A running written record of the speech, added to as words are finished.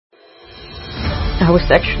I was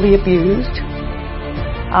sexually abused.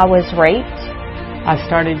 I was raped. I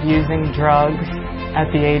started using drugs at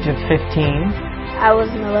the age of 15. I was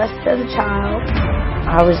molested as a child.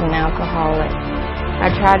 I was an alcoholic.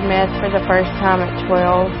 I tried meth for the first time at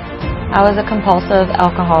 12. I was a compulsive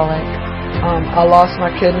alcoholic. I lost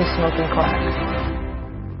my kidney smoking crack.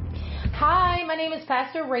 Hi, my name is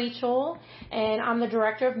Pastor Rachel, and I'm the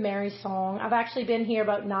director of Mary's Song. I've actually been here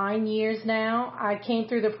about 9 years now. I came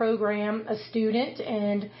through the program a student,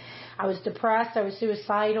 and I was depressed, I was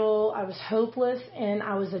suicidal, I was hopeless, and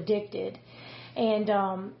I was addicted. And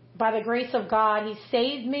by the grace of God, He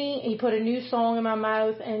saved me. He put a new song in my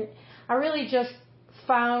mouth, and I really just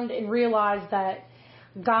found and realized that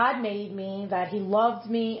God made me, that He loved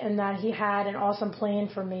me, and that He had an awesome plan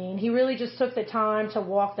for me. And He really just took the time to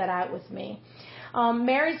walk that out with me.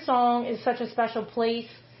 Mary's Song is such a special place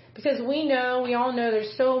because we all know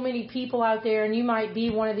there's so many people out there, and you might be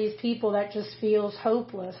one of these people that just feels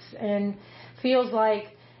hopeless and feels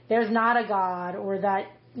like there's not a God, or that,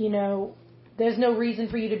 there's no reason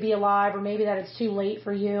for you to be alive, or maybe that it's too late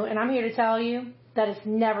for you. And I'm here to tell you that it's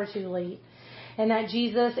never too late, and that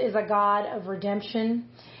Jesus is a God of redemption.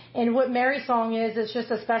 And what Mary's Song is, it's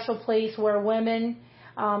just a special place where women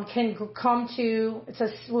can come to.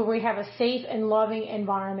 Where we have a safe and loving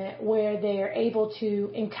environment where they are able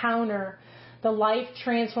to encounter the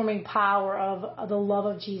life-transforming power of the love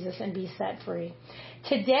of Jesus and be set free.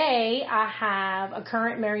 Today, I have a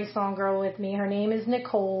current Mary's Song girl with me. Her name is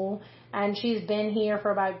Nicole, and she's been here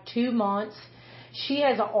for about 2 months. She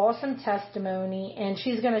has an awesome testimony, and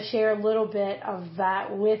she's going to share a little bit of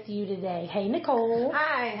that with you today. Hey, Nicole.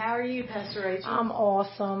 Hi, how are you, Pastor Rachel? I'm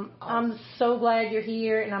awesome. I'm so glad you're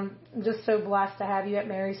here, and I'm just so blessed to have you at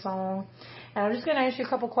Mary's Song. And I'm just going to ask you a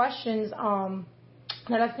couple questions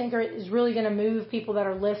that I think is really going to move people that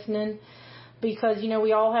are listening. Because,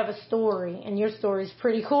 we all have a story, and your story is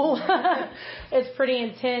pretty cool. It's pretty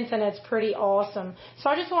intense, and it's pretty awesome.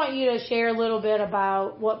 So I just want you to share a little bit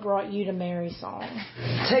about what brought you to Mary's Song.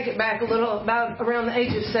 Take it back a little. About around the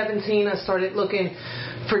age of 17, I started looking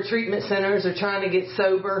for treatment centers or trying to get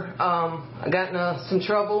sober. I got into some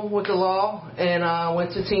trouble with the law, and I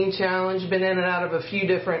went to Teen Challenge, been in and out of a few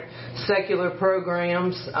different secular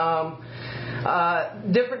programs.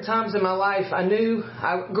 Different times in my life,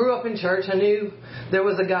 I grew up in church. I knew there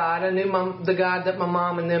was a God. I knew the God that my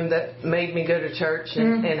mom and them that made me go to church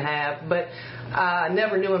and have. But I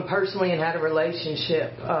never knew Him personally and had a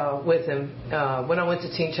relationship with Him. When I went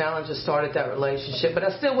to Teen Challenge, I started that relationship. But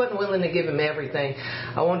I still wasn't willing to give Him everything.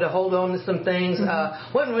 I wanted to hold on to some things.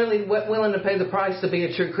 Wasn't really willing to pay the price to be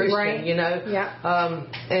a true Christian, right. Yeah.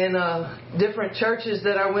 And different churches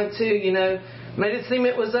that I went to, made it seem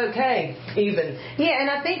it was okay, even. Yeah, and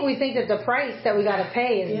I think we think that the price that we got to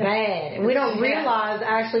pay is bad. And we don't realize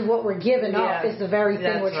actually what we're giving up is the very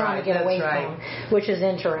thing we're trying to get away from, which is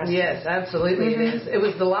interesting. Yes, absolutely. It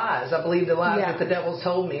was the lies. I believe the lies that the devil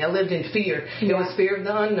told me. I lived in fear. It was fear of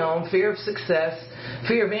the unknown, fear of success,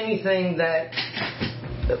 fear of anything that...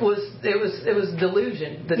 It was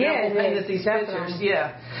delusion. The devil painted these pictures.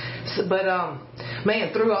 Yeah. So, but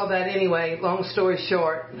man, through all that anyway, long story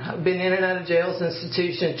short, I've been in and out of jails,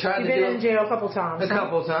 institutions, You've been in jail a couple times. A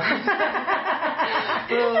couple times.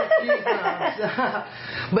 A few times.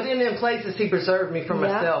 But in them places, He preserved me from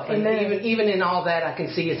myself. And even in all that, I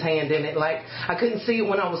can see His hand in it. Like, I couldn't see it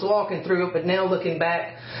when I was walking through it, but now looking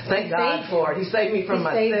back, thank God for it. He saved me from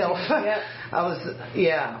myself. I was,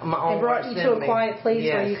 my own. It brought you to a quiet place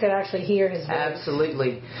where you could actually hear His voice.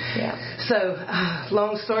 Absolutely. Yeah. So,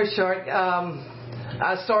 long story short,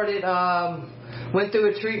 I started, went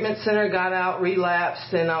through a treatment center, got out,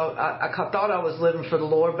 relapsed, and I thought I was living for the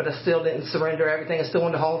Lord, but I still didn't surrender everything. I still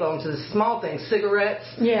wanted to hold on to the small things, cigarettes.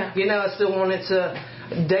 Yeah. I still wanted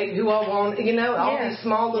to date who I want. All these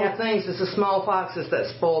small little things. It's the small foxes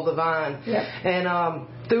that spoil the vine. Yep. And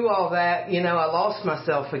through all that, I lost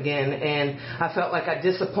myself again, and I felt like I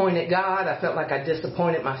disappointed God. I felt like I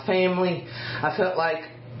disappointed my family. I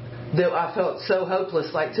felt so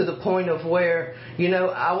hopeless, like to the point of where,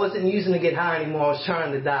 I wasn't using to get high anymore. I was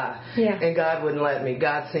trying to die. Yeah. And God wouldn't let me.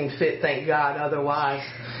 God seemed fit, thank God, otherwise.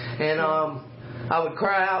 And I would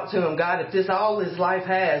cry out to Him, God, if this all His life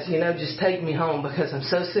has, just take me home, because I'm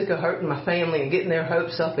so sick of hurting my family and getting their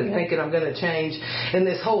hopes up and thinking I'm going to change. And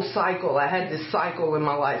this whole cycle, I had this cycle in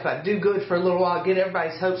my life. I'd do good for a little while, get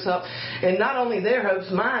everybody's hopes up. And not only their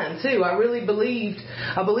hopes, mine too. I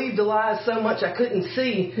believed the lies so much I couldn't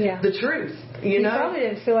see the truth. You probably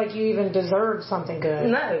didn't feel like you even deserved something good.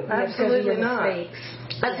 No, absolutely not. Mistakes.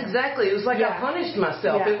 That's exactly. It was like I punished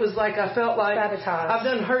myself. It was like I felt like Sabotage. I've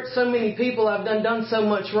done hurt so many people. I've done so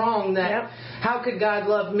much wrong that how could God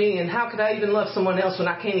love me, and how could I even love someone else when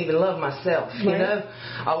I can't even love myself? You know,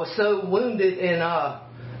 I was so wounded and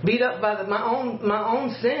beat up by my own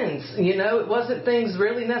sins. You know, it wasn't things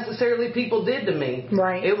really necessarily people did to me.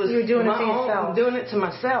 Right. It was you were doing my it to yourself. own, doing it to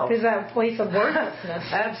myself. Because that place of worthlessness.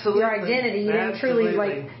 Absolutely. Your identity. You didn't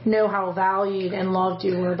truly know how valued and loved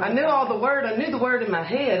you were. I knew all the word. I knew the word in my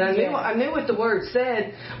head. I knew what the word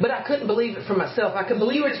said, but I couldn't believe it for myself. I could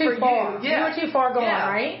believe it for you. Yeah. You were too far gone,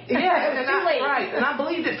 right? Yeah. It was too late. Right. And I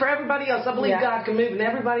believed it for everybody else. I believed God could move in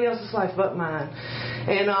everybody else's life but mine.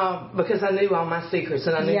 And because I knew all my secrets,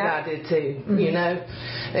 and I knew God did too, you know.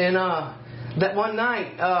 And that one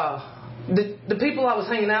night, the people I was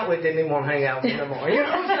hanging out with didn't even want to hang out with me no more. You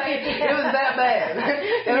know what I'm saying? It was that bad.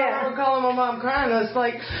 And I remember calling my mom crying. I was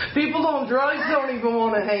like, people on drugs don't even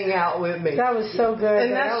want to hang out with me. That was so good.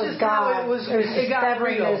 And that's just how it was. It got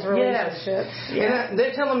real. Those relationships. Yes. Yeah. And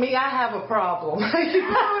they're telling me I have a problem. You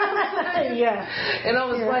know what I'm saying? Yeah. And I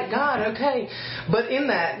was like, God, okay. But in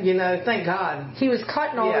that, you know, thank God. He was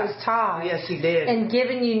cutting all those ties. Yes, He did. And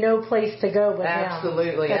giving you no place to go but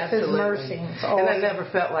Absolutely. Him. That's Absolutely. His mercy. And I never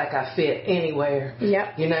felt like I fit anywhere.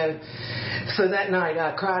 Yep. You know, so that night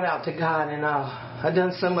I cried out to God, and I'd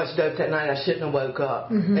done so much dope that night I shouldn't have woke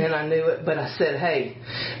up. And I knew it, but I said, hey,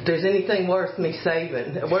 if there's anything worth me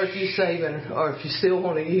saving, worth you saving, or if you still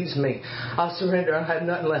want to use me, I'll surrender. I have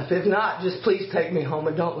nothing left. If not, just please take me home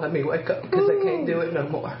and don't let me wake up, because I can't do it no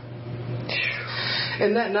more.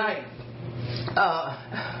 And that night,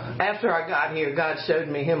 after I got here, God showed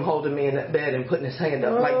me Him holding me in that bed and putting His hand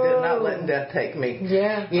up, like not letting death take me.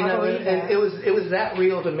 Yeah, you know, and it was that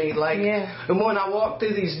real to me. Like, and when I walked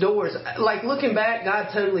through these doors, like looking back, God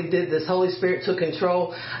totally did this. Holy Spirit took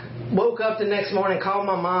control. Woke up the next morning, called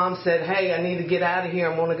my mom, said, hey, I need to get out of here.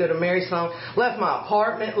 I'm going to go to Mary's home. Left my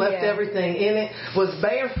apartment, left everything in it, was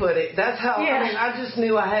barefooted. That's how, I mean, I just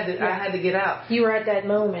knew I had to get out. You were at that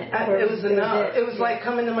moment. It was enough. It was like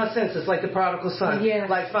coming to my senses, like the prodigal son. Yeah.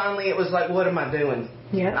 Like finally it was like, what am I doing?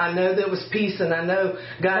 Yeah. I know there was peace, and I know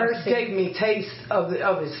God gave me taste of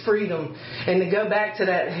His freedom, and to go back to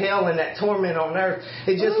that hell and that torment on earth,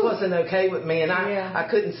 it just wasn't okay with me, and I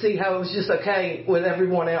couldn't see how it was just okay with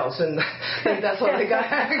everyone else, and I think that's why they got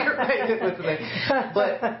aggravated with me.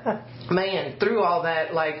 But man, through all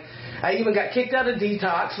that, like, I even got kicked out of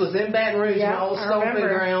detox, was in Baton Rouge, my old stomping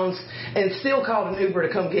grounds, and still called an Uber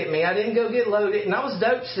to come get me. I didn't go get loaded, and I was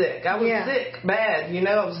dope sick. I was sick, bad, you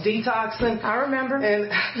know. I was detoxing. I remember. And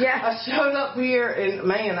I showed up here, and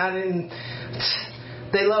man,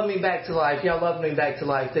 they love me back to life. Y'all love me back to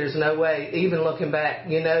life. There's no way, even looking back,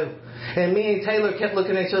 you know. And me and Taylor kept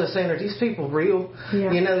looking at each other saying, are these people real?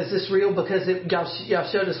 Yeah. You know, is this real? Because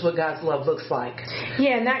y'all showed us what God's love looks like.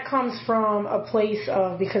 Yeah, and that comes from a place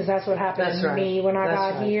of, because that's what happened to me when I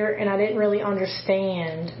got here, and I didn't really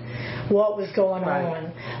understand what was going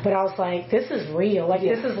on. But I was like, this is real. Like,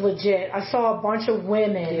 this is legit. I saw a bunch of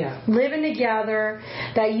women living together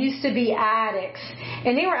that used to be addicts,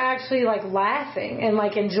 and they were actually like laughing and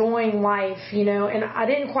like enjoying life, you know, and I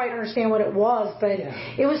didn't quite understand what it was, but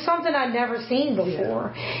it was something I'd never seen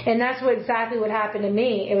before. And that's exactly what happened to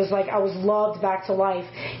me. It was like I was loved back to life.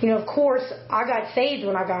 You know, of course, I got saved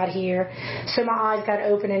when I got here, so my eyes got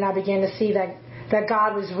open and I began to see that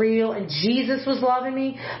God was real and Jesus was loving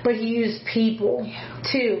me, but He used people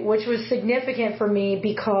too, which was significant for me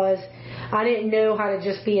because I didn't know how to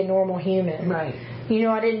just be a normal human. Right. You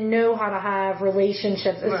know, I didn't know how to have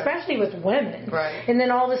relationships, especially with women. Right. And then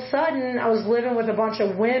all of a sudden, I was living with a bunch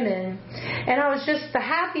of women, and I was just the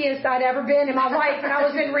happiest I'd ever been in my life. And I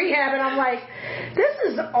was in rehab, and I'm like,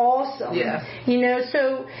 this is awesome. Yeah. You know,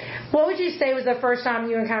 so what would you say was the first time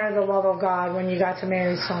you encountered the love of God when you got to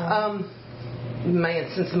Mary's home? Man,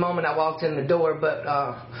 since the moment I walked in the door, but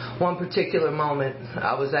one particular moment,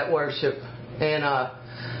 I was at worship, and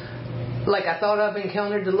like I thought I've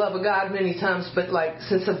encountered the love of God many times, but like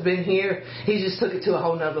since I've been here, He just took it to a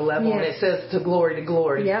whole nother level, and it says to glory to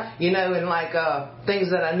glory. Yeah. You know, and like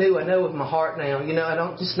things that I know with my heart now. You know, I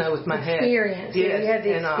don't just know with my head. Experience. Yes. You had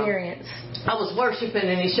the experience. I was worshiping,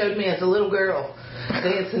 and He showed me as a little girl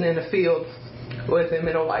dancing in a field with Him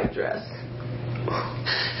in a white dress.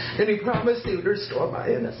 And He promised He would restore my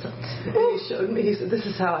innocence. And He showed me, He said, this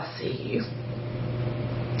is how I see you.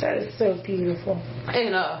 That is so beautiful.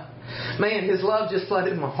 And man, His love just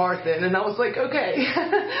flooded my heart then, and I was like, okay.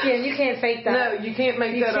 Yeah, you can't fake that. No, you can't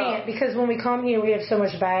make that up. Because when we come here, we have so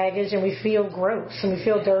much baggage, and we feel gross, and we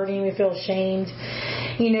feel dirty, and we feel ashamed.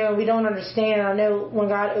 You know, we don't understand. I know when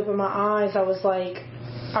God opened my eyes, I was like,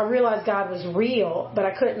 I realized God was real, but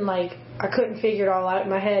I I couldn't figure it all out in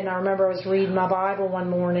my head. And I remember I was reading my Bible one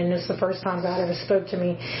morning. This is the first time God ever spoke to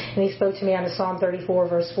me. And He spoke to me out of Psalm 34,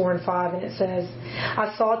 verse 4 and 5. And it says,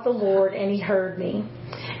 I sought the Lord, and He heard me.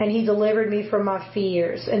 And He delivered me from my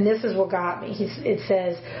fears. And this is what got me. It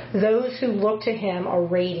says, those who look to Him are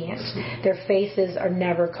radiant. Their faces are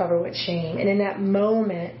never covered with shame. And in that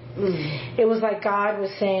moment, it was like God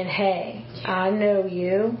was saying, hey, I know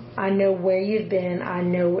you. I know where you've been. I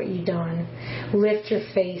know what you've done. Lift your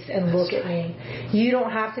face and look at me. You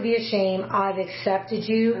don't have to be ashamed. I've accepted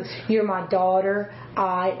you. You're my daughter.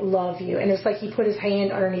 I love you. And it's like He put His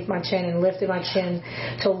hand underneath my chin and lifted my chin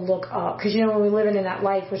to look up. Because, when we're living in that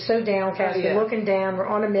life, we're so downcast. We're looking down. We're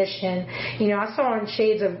on a mission. I saw in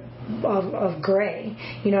shades of gray.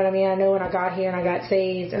 You know what I mean? I know when I got here and I got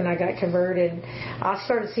saved and I got converted, I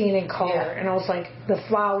started seeing in color. And I was like, the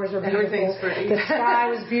flowers are beautiful. The sky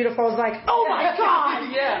was beautiful. I was like, oh my God!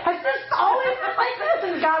 Has this always been like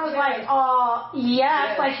this? And God was like,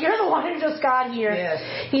 yes. Like, you're the one who just got here.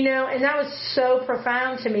 And that was so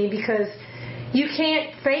profound to me because you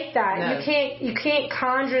can't fake that. No. You can't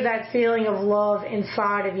conjure that feeling of love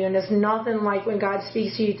inside of you. And there's nothing like when God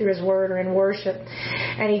speaks to you through His Word or in worship,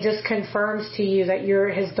 and He just confirms to you that you're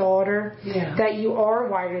His daughter, that you are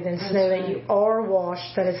whiter than snow, that you are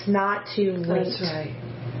washed, that it's not too late. That's right.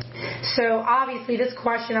 So obviously, this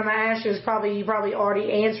question I'm going to ask you is you probably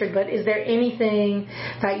already answered. But is there anything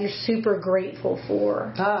that you're super grateful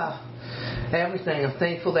for? Everything. I'm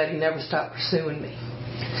thankful that He never stopped pursuing me.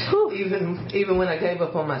 Even when I gave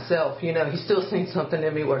up on myself, He still seen something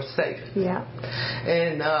in me worth saving. Yeah.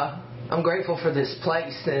 And I'm grateful for this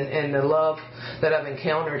place and the love that I've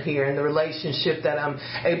encountered here and the relationship that I'm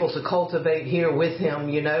able to cultivate here with Him,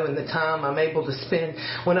 and the time I'm able to spend.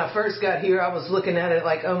 When I first got here, I was looking at it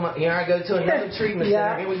like, here I go to another treatment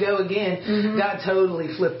center. Here we go again. Mm-hmm. God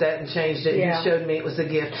totally flipped that and changed it. He showed me it was a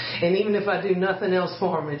gift. And even if I do nothing else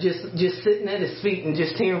for Him, and just sitting at His feet and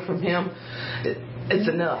just hearing from Him, it's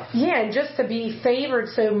enough. Yeah, and just to be favored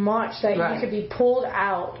so much that you could be pulled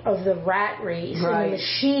out of the rat race and the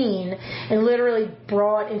machine and literally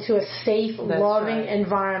brought into a safe, loving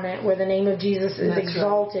environment where the name of Jesus is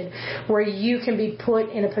exalted, where you can be put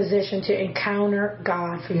in a position to encounter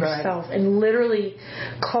God for yourself and literally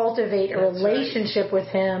cultivate a relationship with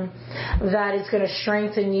Him that is going to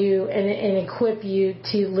strengthen you and equip you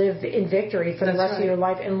to live in victory for the rest of your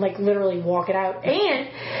life and literally walk it out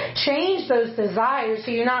and change those desires.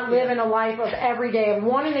 So you're not living a life of every day of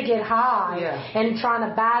wanting to get high and trying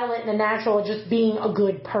to battle it in the natural of just being a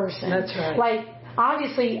good person. That's right.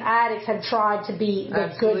 Obviously, addicts have tried to be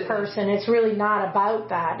the good person. It's really not about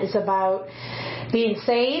that. It's about being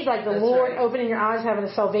saved, like the Lord opening your eyes, having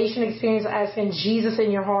a salvation experience, asking Jesus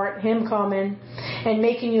in your heart, Him coming and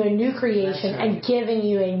making you a new creation and giving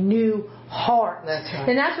you a new heart.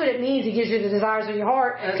 And that's what it means. He gives you the desires of your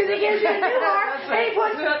heart because He gives you a new heart and He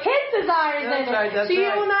puts His desires in it. So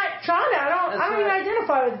you're not trying to. I don't even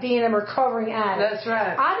identify with being a recovering addict. That's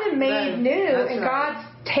right. I've been made new, and God's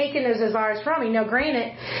taken those desires from me. Now,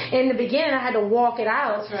 granted, in the beginning, I had to walk it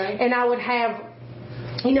out, and I would have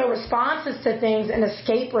responses to things, an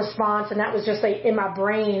escape response, and that was just in my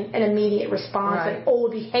brain an immediate response, an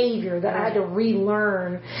old behavior that I had to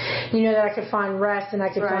relearn, that I could find rest and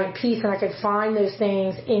I could find peace and I could find those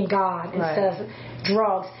things in God instead of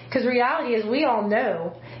drugs. Because reality is, we all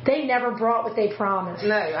know they never brought what they promised.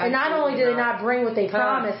 No, and not only did they not bring what they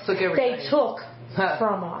promised, they took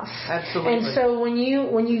from us. Absolutely. And so when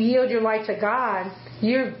you yield your life to God,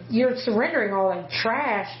 you're surrendering all that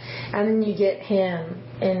trash, and then you get Him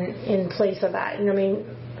in place of that.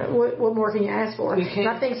 What more can you ask for? And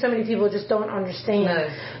I think so many people just don't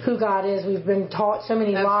understand who God is. We've been taught so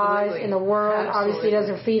many lies in the world. Obviously, it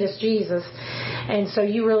doesn't feed us Jesus. And so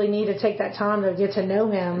you really need to take that time to get to know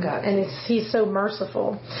Him. And He's so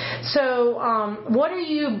merciful. So what are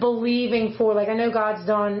you believing for? I know God's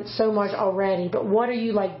done so much already, but what are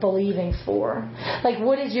you believing for?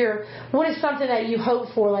 What is something that you hope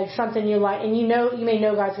for? Something you like, and you may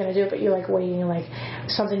know God's going to do it, but you're waiting,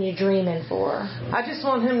 something you're dreaming for. I just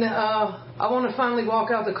want Him to, I want to finally walk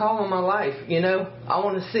out the call of my life, I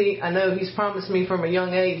want to see, I know He's promised me from a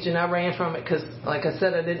young age, and I ran from it because, like I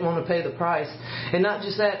said, I didn't want to pay the price. And not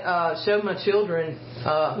just that, show my children,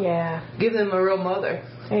 give them a real mother.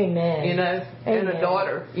 Amen. And a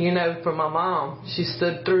daughter, for my mom. She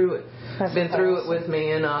stood through it, through it with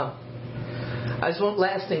me, and I just want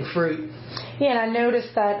lasting fruit. Yeah, and I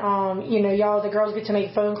noticed that, y'all, the girls get to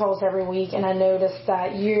make phone calls every week, and I noticed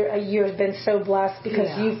that you have been so blessed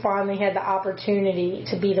because you finally had the opportunity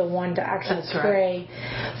to be the one to actually pray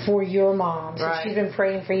for your mom. So she's been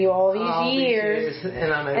praying for you all these years.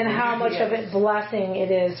 And how much of a blessing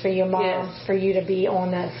it is for your mom for you to be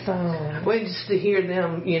on that phone. Well, just to hear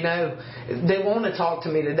them, they want to talk to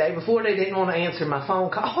me today. Before they didn't want to answer my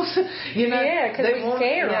phone calls. Yeah, because we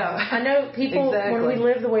scare them. I know people, when we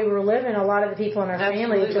live the way we were living, a lot of the people in our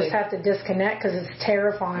family just have to disconnect because it's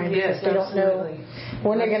terrifying because they don't know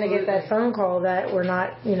when they're going to get that phone call that we're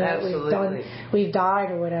not, we've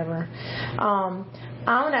died or whatever.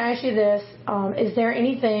 I want to ask you this. Is there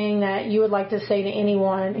anything that you would like to say to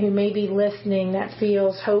anyone who may be listening that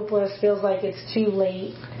feels hopeless, feels like it's too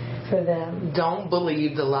late for them? Don't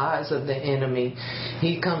believe the lies of the enemy.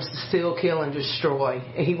 He comes to steal, kill, and destroy.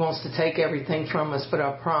 He wants to take everything from us, but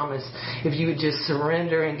I promise, if you would just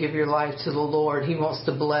surrender and give your life to the Lord, He wants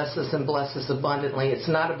to bless us and bless us abundantly. It's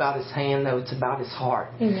not about His hand, though. It's about His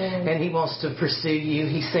heart. Amen. And He wants to pursue you.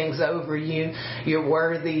 He sings over you. You're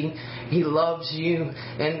worthy. He loves you.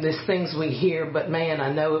 And there's things we hear, but man,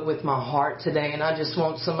 I know it with my heart today. And I just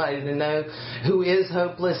want somebody to know who is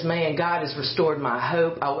hopeless. Man, God has restored my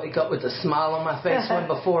hope. I wake up with a smile on my face when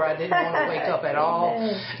before I didn't want to wake up at all.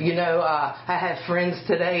 I have friends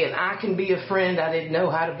today, and I can be a friend. I didn't know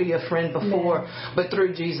how to be a friend before, but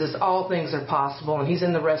through Jesus, all things are possible. And He's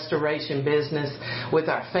in the restoration business with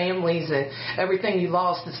our families, and everything you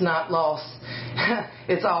lost, it's not lost.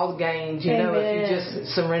 It's all gained. If you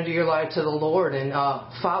just surrender your life to the Lord and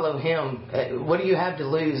follow Him. What do you have to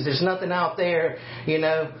lose? There's nothing out there.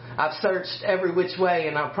 I've searched every which way,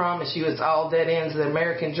 and I promise you, it's all dead ends. The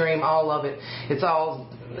American dream, all of it. It's all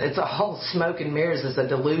smoke and mirrors. It's a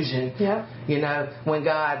delusion. Yeah. When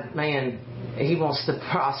God, man, He wants to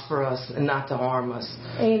prosper us and not to harm us.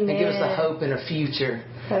 Amen. And give us a hope and a future.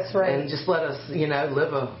 That's right. And just let us,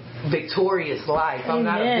 live a victorious life. I'm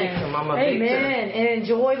not a victim. I'm a victor. Amen. And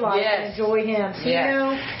enjoy life and enjoy Him.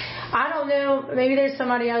 So, I don't know, maybe there's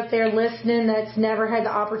somebody out there listening that's never had the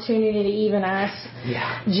opportunity to even ask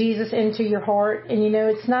Jesus into your heart. And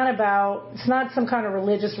it's not some kind of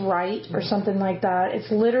religious rite or something like that. It's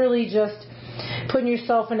literally just putting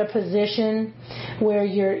yourself in a position where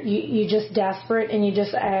you're just desperate and you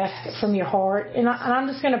just ask from your heart. And I'm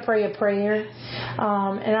just going to pray a prayer.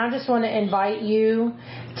 And I just want to invite you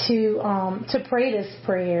to pray this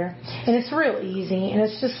prayer. And it's real easy. And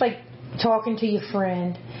it's just like talking to your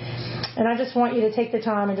friend. And I just want you to take the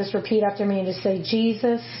time and just repeat after me and just say,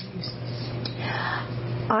 Jesus,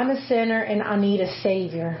 I'm a sinner and I need a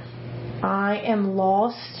Savior. I am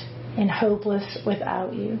lost and hopeless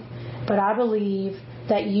without you. But I believe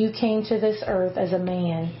that you came to this earth as a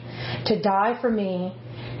man to die for me.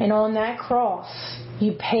 And on that cross,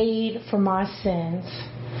 you paid for my sins.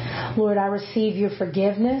 Lord, I receive your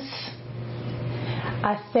forgiveness.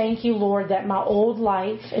 I thank you, Lord, that my old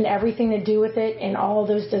life and everything to do with it and all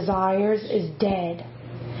those desires is dead.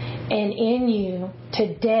 And in you,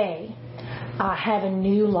 today, I have a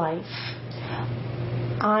new life.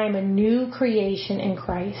 I am a new creation in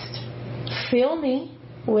Christ. Fill me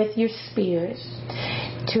with your Spirit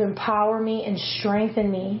to empower me and strengthen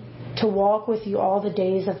me to walk with you all the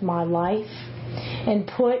days of my life and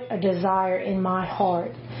put a desire in my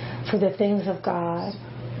heart for the things of God.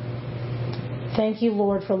 Thank you,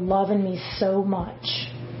 Lord, for loving me so much.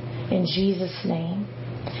 In Jesus' name,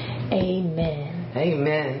 amen.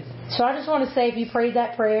 Amen. So I just want to say, if you prayed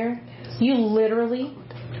that prayer, you literally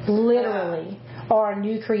are a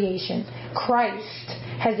new creation. Christ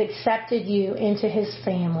has accepted you into His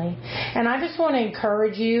family. And I just want to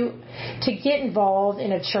encourage you to get involved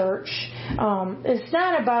in a church. It's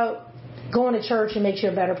not about going to church and makes you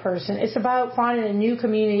a better person. It's about finding a new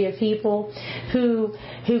community of people who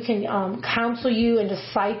can counsel you and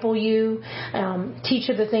disciple you, teach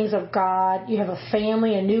you the things of God. You have a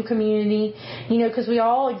family, a new community, because we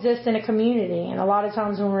all exist in a community. And a lot of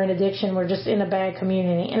times when we're in addiction, we're just in a bad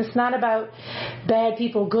community. And it's not about bad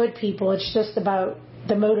people, good people. It's just about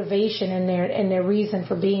the motivation and their reason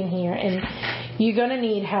for being here. And you're going to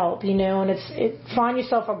need help, and find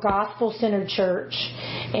yourself a gospel-centered church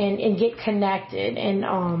and get connected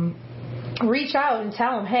and reach out and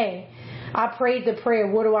tell them, hey, I prayed the prayer.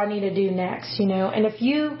 What do I need to do next? And if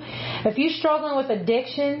you're struggling with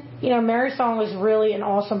addiction, Mary Song was really an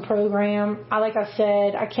awesome program. Like I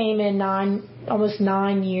said, I came in almost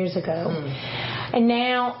 9 years ago. And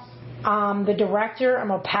now I'm the director. I'm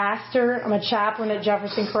a pastor. I'm a chaplain at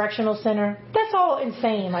Jefferson Correctional Center. That's all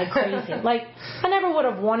insane, like crazy. Like, I never would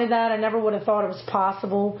have wanted that. I never would have thought it was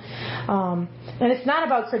possible. And it's not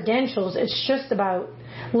about credentials. It's just about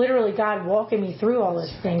literally God walking me through all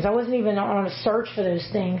those things. I wasn't even on a search for those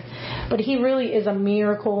things. But He really is a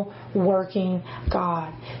miracle working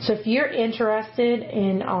God. So if you're interested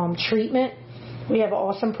in treatment, we have an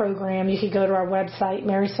awesome program. You can go to our website,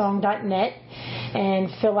 marysong.net, and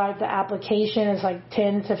fill out the application. It's like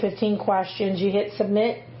 10 to 15 questions. You hit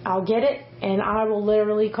submit. I'll get it, and I will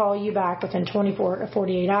literally call you back within 24 to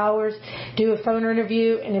 48 hours, do a phone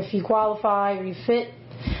interview, and if you qualify or you fit,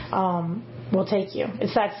 we'll take you.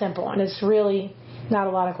 It's that simple, and it's really not a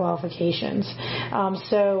lot of qualifications.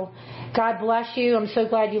 So God bless you. I'm so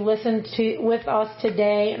glad you listened with us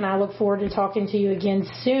today, and I look forward to talking to you again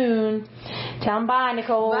soon. Tell them bye,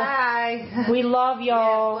 Nicole. Bye. We love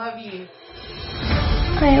y'all. Yes, love you.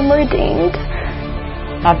 I am redeemed.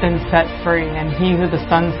 I've been set free, and he who the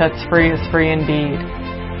Son sets free is free indeed.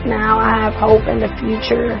 Now I have hope in the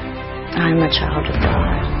future. I'm a child of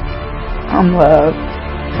God. I'm loved.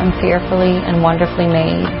 I'm fearfully and wonderfully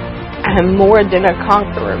made. I am more than a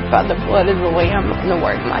conqueror by the blood of the Lamb and the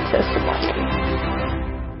word of my testimony.